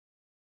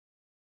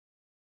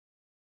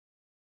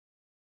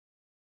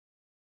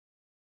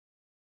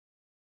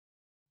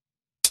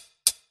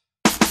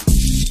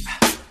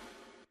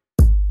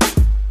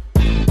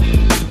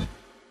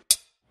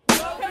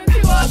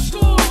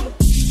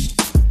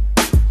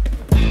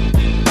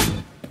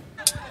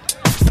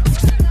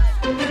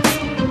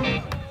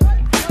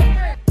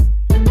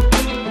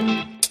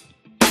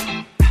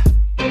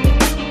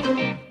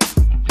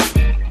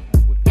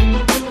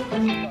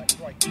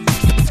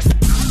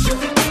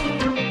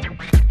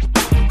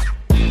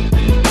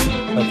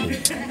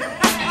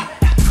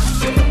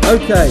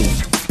Okay.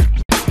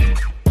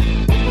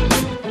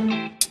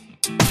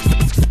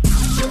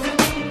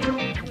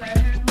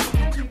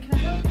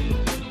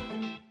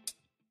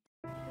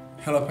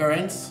 Hello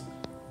parents,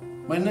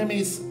 my name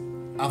is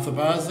Arthur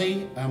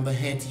Bazi. I'm the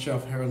head teacher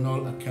of Heron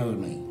Hall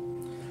Academy.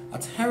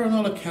 At Heron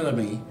Hall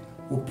Academy,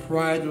 we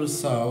pride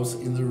ourselves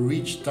in the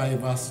rich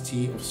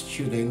diversity of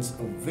students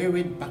of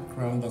varied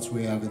backgrounds that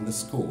we have in the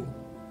school.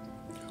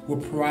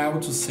 We're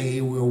proud to say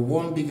we're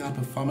one big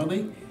happy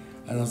family,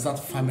 and as that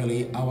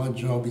family, our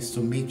job is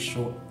to make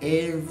sure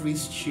every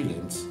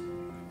student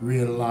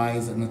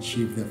realize and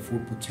achieve their full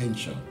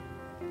potential.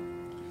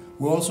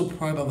 We're also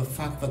proud of the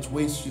fact that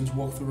when students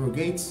walk through our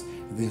gates,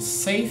 they're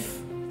safe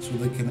so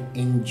they can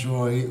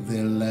enjoy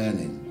their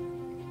learning.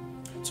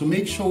 To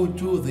make sure we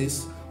do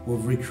this,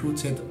 we've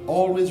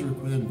always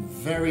recruited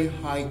very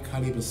high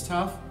caliber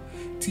staff,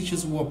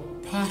 teachers who are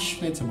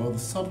passionate about the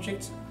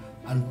subject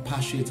and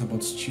passionate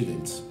about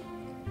students.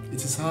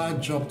 It is our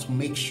job to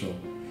make sure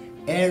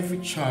every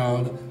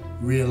child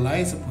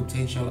realizes their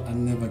potential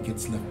and never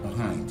gets left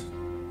behind.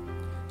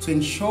 To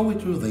ensure we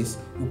do this,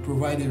 we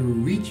provide a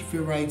rich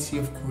variety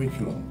of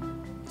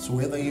curriculum. So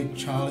whether your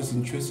child is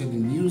interested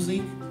in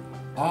music,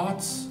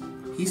 arts,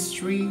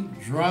 history,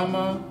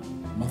 drama,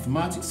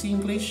 mathematics,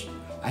 English,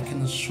 I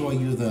can assure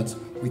you that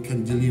we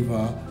can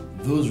deliver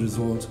those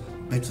results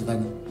better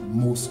than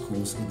most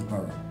schools in the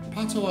borough.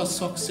 Part of our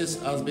success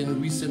has been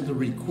recently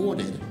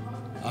recorded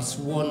as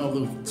one of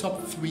the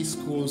top 3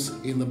 schools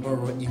in the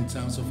borough in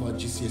terms of our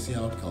GCSE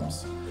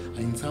outcomes. And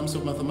in terms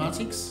of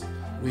mathematics,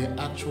 we are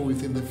actually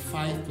within the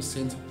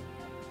 5%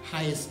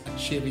 highest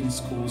achieving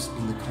schools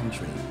in the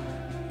country.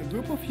 A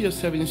group of Year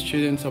 7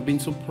 students have been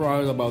so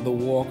proud about the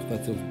work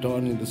that they've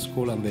done in the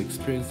school and the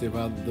experience they've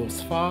had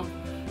thus far.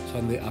 So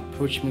they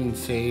approach me and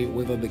say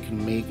whether they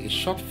can make a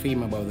short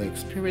film about their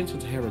experience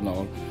at Heron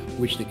Hall,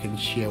 which they can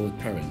share with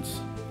parents.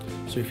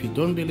 So if you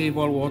don't believe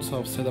all what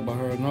I've said about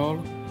Heron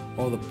Hall,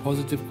 or the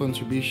positive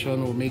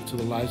contribution we'll make to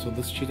the lives of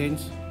the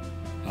students,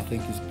 I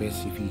think it's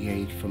best if you hear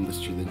it from the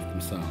students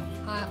themselves.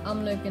 Hi,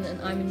 I'm Logan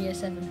and I'm in Year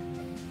 7.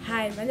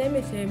 Hi, my name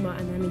is Emma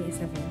and I'm in Year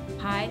 7.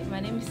 Hi, my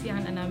name is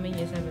Sihan and I'm in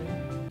Year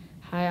 7.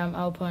 Hi, I'm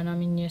Alpa and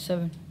I'm in Year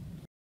 7.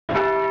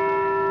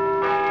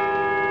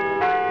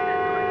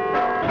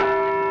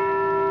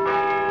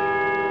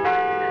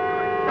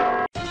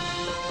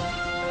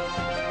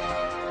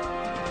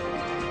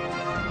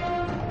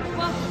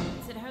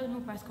 Welcome to the Heron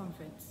Hall press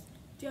conference.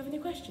 Do you have any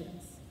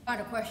questions? I had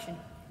a question.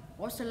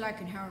 What's it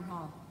like in Heron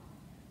Hall?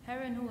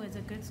 Heron Hall is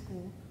a good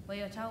school where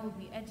your child will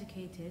be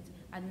educated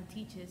and the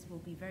teachers will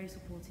be very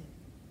supportive.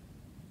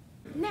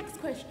 Next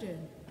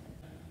question.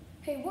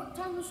 Hey, what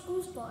time does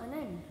school start and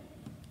end?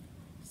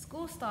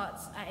 School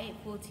starts at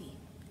 8:40.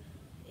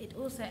 It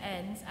also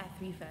ends at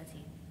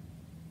 3:30.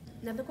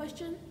 Another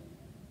question?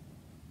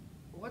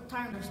 What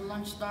time does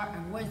lunch start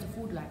and where's the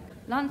food like?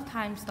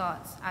 Lunchtime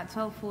starts at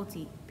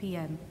 12:40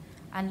 p.m.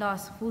 and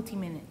lasts 40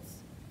 minutes.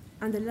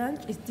 And the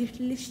lunch is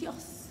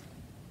delicious.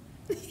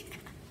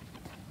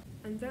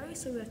 I'm very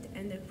sorry we have to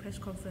end the press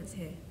conference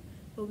here,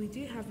 but we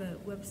do have a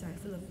website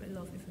full of a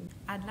lot of information.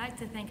 I'd like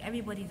to thank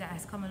everybody that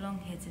has come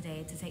along here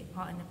today to take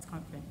part in this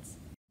conference.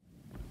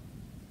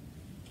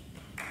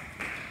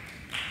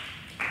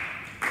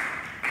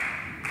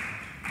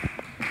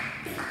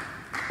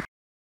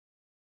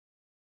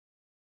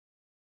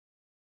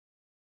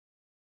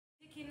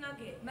 Chicken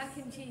nuggets, Mac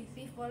and cheese,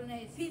 beef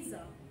bolognese,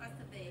 pizza,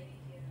 pasta bake,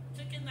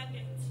 chicken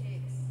nuggets,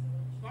 chicks.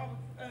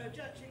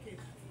 jerk chicken,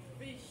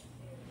 fish.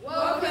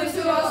 Welcome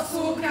to our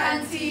school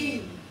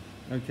canteen.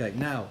 Okay,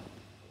 now.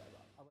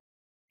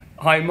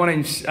 Hi, my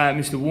name's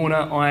Mr.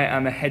 Warner. I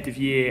am a head of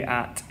year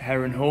at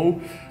Heron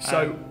Hall.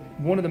 So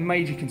one of the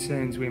major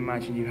concerns we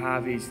imagine you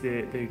have is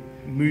the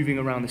moving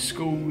around the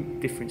school,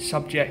 different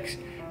subjects.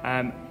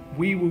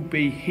 We will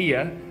be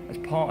here as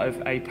part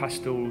of a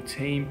pastoral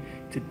team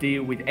to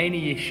deal with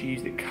any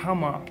issues that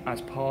come up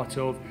as part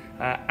of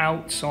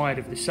outside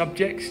of the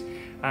subjects.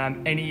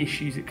 Any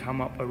issues that come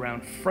up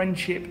around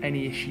friendship,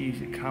 any issues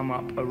that come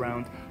up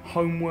around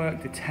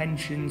homework,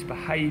 detentions,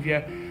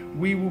 behaviour.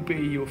 We will be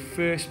your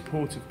first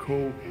port of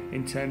call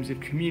in terms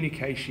of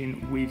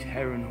communication with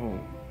Heron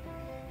Hall.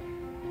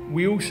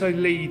 We also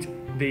lead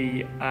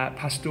the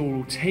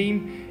pastoral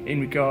team in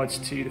regards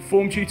to the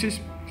form tutors.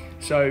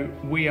 So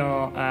we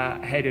are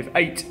head of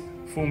 8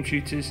 form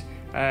tutors.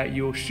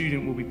 Your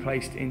student will be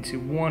placed into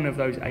one of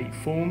those 8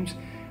 forms,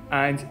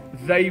 and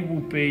they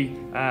will be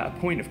a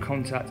point of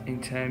contact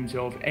in terms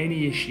of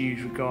any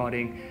issues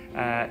regarding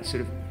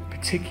sort of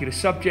particular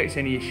subjects,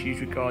 any issues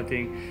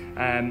regarding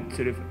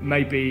sort of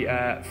maybe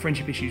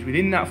friendship issues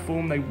within that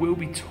form. They will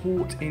be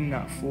taught in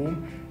that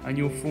form, and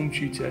your form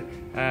tutor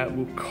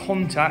will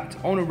contact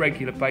on a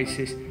regular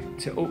basis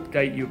to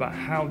update you about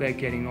how they're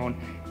getting on,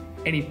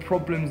 any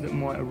problems that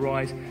might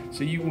arise,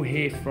 so you will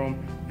hear from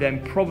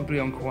them probably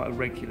on quite a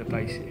regular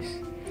basis.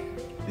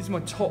 These are my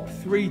top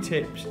 3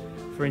 tips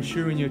for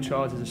ensuring your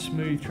child has a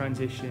smooth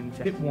transition.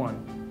 Tip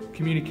 1,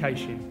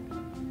 communication.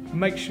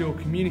 Make sure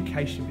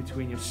communication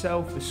between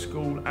yourself, the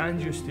school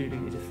and your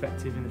student is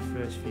effective in the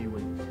first few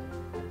weeks.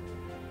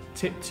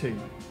 Tip 2,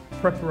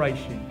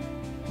 preparation.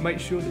 Make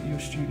sure that your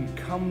student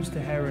comes to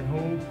Heron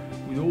Hall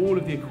with all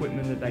of the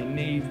equipment that they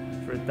need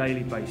for a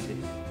daily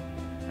basis.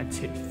 And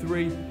tip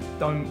 3,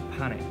 don't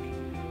panic.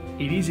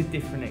 It is a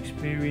different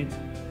experience,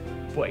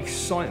 but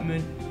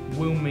excitement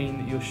will mean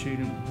that your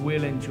student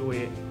will enjoy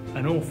it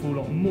an awful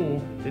lot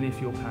more than if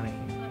you're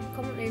panicking. I'm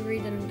currently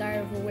reading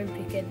Diary of a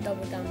Wimpy Kid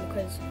Double Down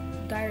because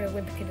Diary of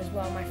a Wimpy Kid is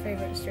one of my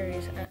favourite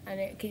series and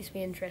it keeps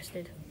me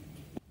interested.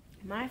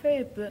 My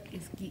favourite book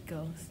is Geek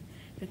Girls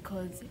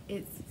because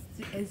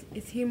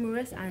it's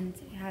humorous and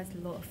it has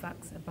a lot of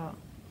facts about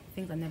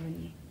things I never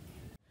knew.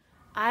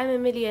 I'm a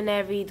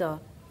millionaire reader.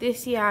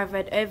 This year I've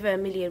read over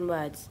 1 million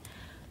words.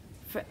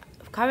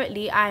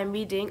 Currently I am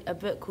reading a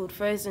book called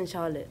Frozen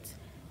Charlotte.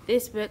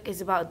 This book is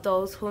about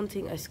dolls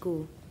haunting a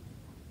school.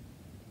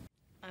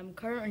 I'm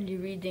currently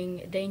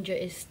reading Danger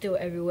is Still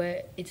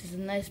Everywhere. It is a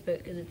nice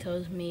book as it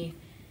tells me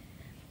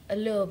a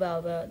little bit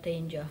about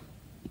danger.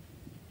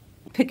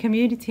 The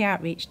community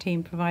outreach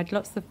team provide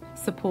lots of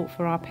support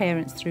for our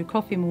parents through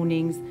coffee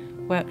mornings,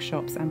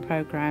 workshops and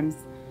programmes.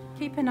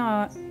 Keep an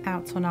eye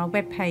out on our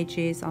web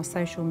pages, our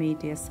social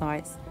media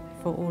sites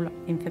for all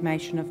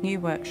information of new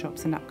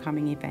workshops and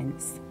upcoming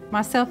events.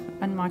 Myself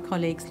and my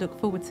colleagues look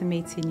forward to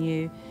meeting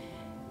you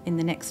in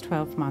the next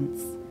 12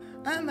 months.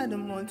 I'm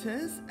Madam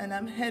Waters and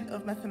I'm Head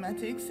of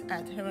Mathematics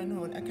at Heron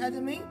Hall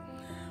Academy.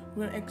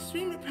 We're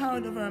extremely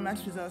proud of our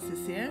maths results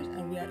this year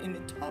and we are in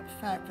the top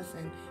 5%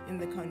 in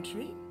the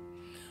country.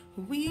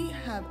 We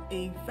have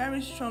a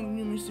very strong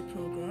numeracy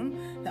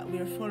program that we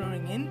are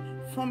following in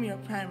from your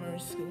primary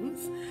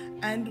schools,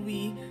 and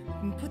we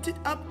put it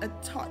up a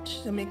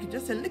touch to make it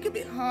just a little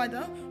bit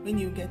harder when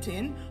you get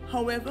in.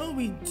 However,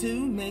 we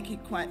do make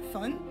it quite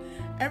fun.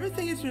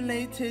 Everything is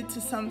related to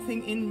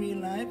something in real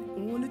life.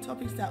 All the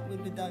topics that will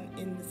be done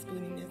in the school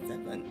in year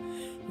 7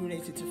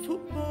 related to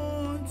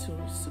football,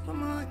 to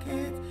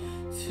supermarket,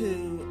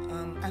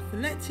 to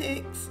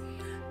athletics,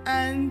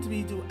 and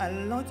we do a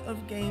lot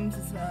of games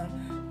as well,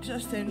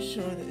 just to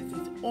ensure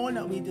that all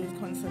that we do is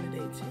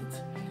consolidated.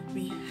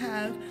 We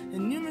have a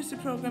numeracy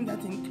program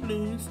that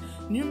includes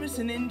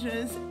Numeracy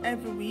Ninjas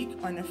every week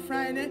on a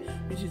Friday,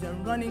 which is a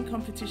running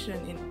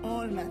competition in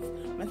all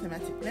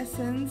mathematics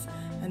lessons,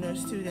 and our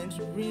students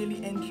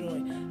really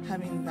enjoy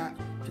having that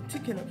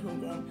particular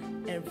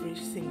program every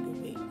single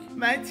week.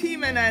 My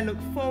team and I look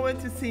forward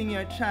to seeing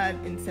your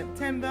child in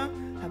September.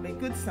 Have a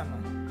good summer.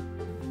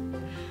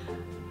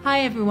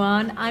 Hi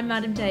everyone, I'm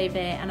Madam Davey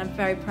and I'm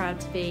very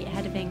proud to be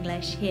Head of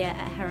English here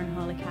at Heron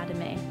Hall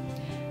Academy.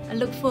 I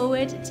look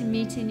forward to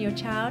meeting your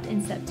child in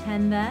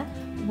September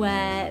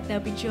where they'll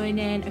be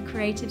joining a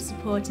creative,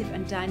 supportive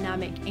and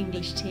dynamic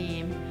English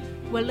team.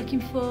 We're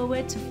looking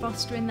forward to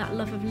fostering that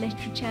love of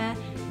literature,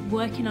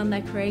 working on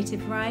their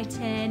creative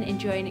writing,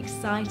 enjoying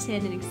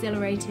exciting and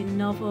exhilarating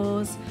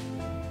novels.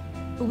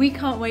 We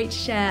can't wait to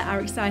share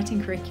our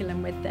exciting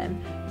curriculum with them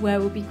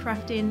where we'll be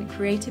crafting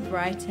creative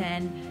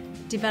writing,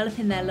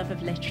 developing their love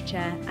of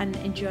literature and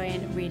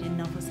enjoying reading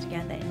novels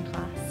together in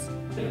class.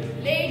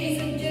 Ladies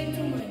and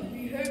gentlemen,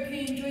 we hope you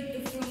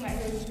enjoyed the film at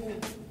Heron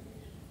Hall.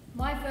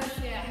 My first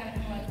year at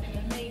Heron Hall has been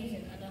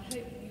amazing and I hope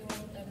your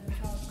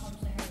child comes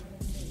to Heron Hall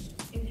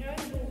too. In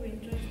Heron Hall we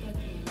enjoy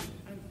studying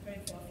and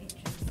preparing for our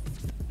futures.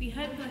 We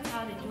hope your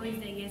child enjoys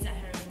their years at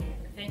Heron